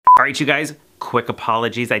Alright you guys, quick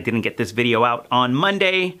apologies I didn't get this video out on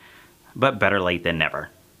Monday, but better late than never.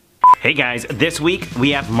 Hey guys, this week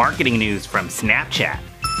we have marketing news from Snapchat.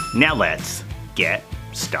 Now let's get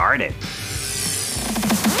started.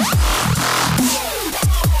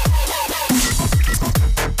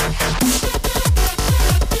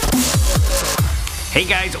 Hey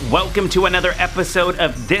guys, welcome to another episode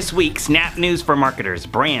of This Week's Snap News for marketers,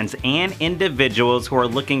 brands, and individuals who are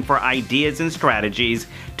looking for ideas and strategies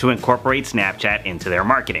to incorporate Snapchat into their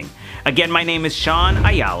marketing. Again, my name is Sean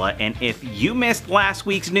Ayala, and if you missed last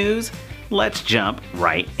week's news, let's jump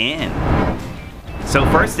right in. So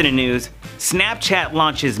first in the news, Snapchat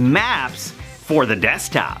launches Maps for the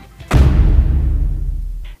desktop.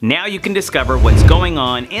 Now you can discover what's going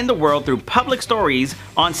on in the world through public stories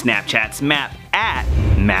on Snapchat's map at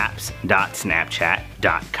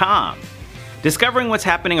maps.snapchat.com. Discovering what's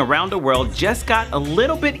happening around the world just got a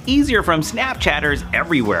little bit easier from Snapchatters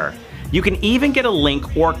everywhere. You can even get a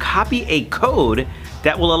link or copy a code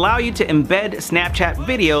that will allow you to embed Snapchat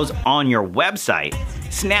videos on your website.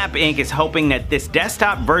 Snap Inc. is hoping that this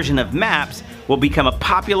desktop version of Maps will become a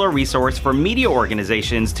popular resource for media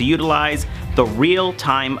organizations to utilize the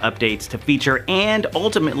real-time updates to feature and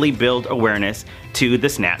ultimately build awareness to the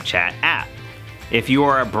Snapchat app. If you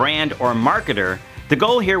are a brand or marketer, the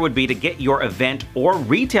goal here would be to get your event or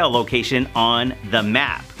retail location on the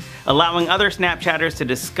map, allowing other Snapchatters to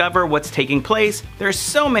discover what's taking place. There's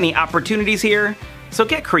so many opportunities here, so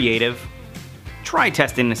get creative. Try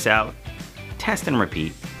testing this out. Test and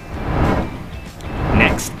repeat.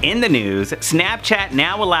 Next in the news, Snapchat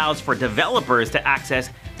now allows for developers to access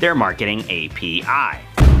their marketing API.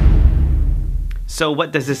 So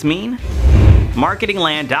what does this mean?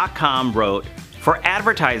 Marketingland.com wrote, "For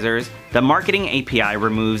advertisers, the marketing API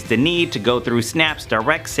removes the need to go through Snap's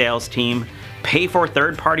direct sales team, pay for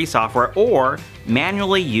third-party software, or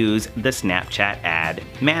manually use the Snapchat Ad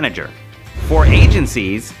Manager. For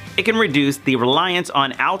agencies, it can reduce the reliance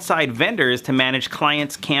on outside vendors to manage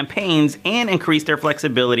clients' campaigns and increase their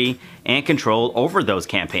flexibility and control over those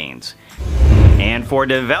campaigns. And for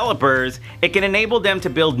developers, it can enable them to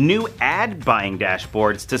build new ad buying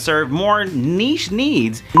dashboards to serve more niche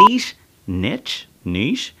needs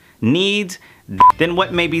than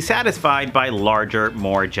what may be satisfied by larger,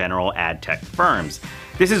 more general ad tech firms."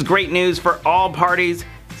 This is great news for all parties,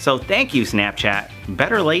 so thank you Snapchat.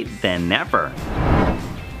 Better late than never.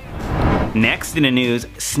 Next in the news,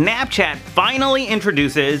 Snapchat finally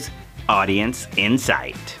introduces Audience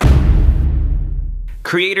Insight.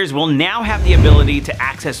 Creators will now have the ability to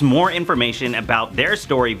access more information about their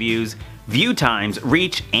story views, view times,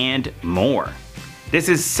 reach, and more. This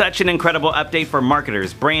is such an incredible update for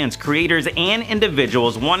marketers, brands, creators, and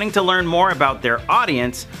individuals wanting to learn more about their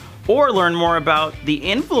audience or learn more about the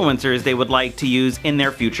influencers they would like to use in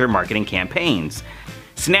their future marketing campaigns.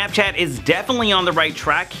 Snapchat is definitely on the right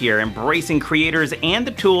track here, embracing creators and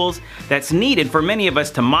the tools that's needed for many of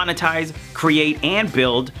us to monetize, create, and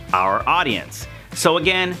build our audience. So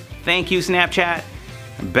again, thank you Snapchat.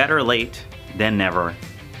 Better late than never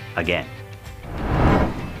again.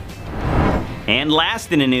 And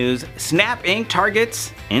last in the news, Snap Inc.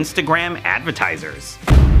 targets Instagram advertisers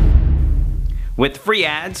with free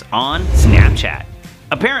ads on Snapchat.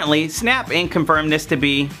 Apparently, Snap Inc. confirmed this to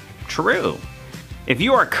be true. If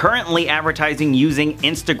you are currently advertising using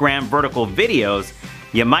Instagram vertical videos,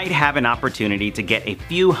 you might have an opportunity to get a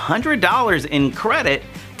few $100s in credit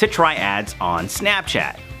to try ads on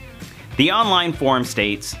Snapchat. The online forum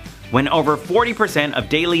states, when over 40% of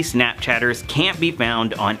daily Snapchatters can't be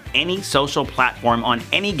found on any social platform on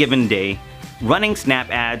any given day, running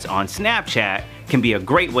Snap ads on Snapchat can be a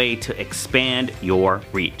great way to expand your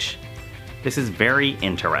reach. This is very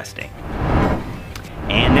interesting.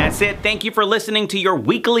 And that's it. Thank you for listening to your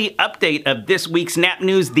weekly update of this week's Snap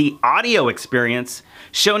News, the audio experience.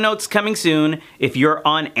 Show notes coming soon. If you're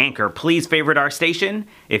on Anchor, please favorite our station.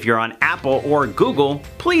 If you're on Apple or Google,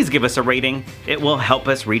 please give us a rating. It will help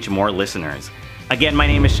us reach more listeners. Again, my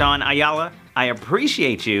name is Sean Ayala. I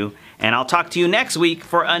appreciate you, and I'll talk to you next week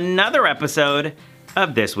for another episode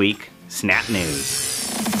of This Week Snap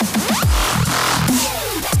News.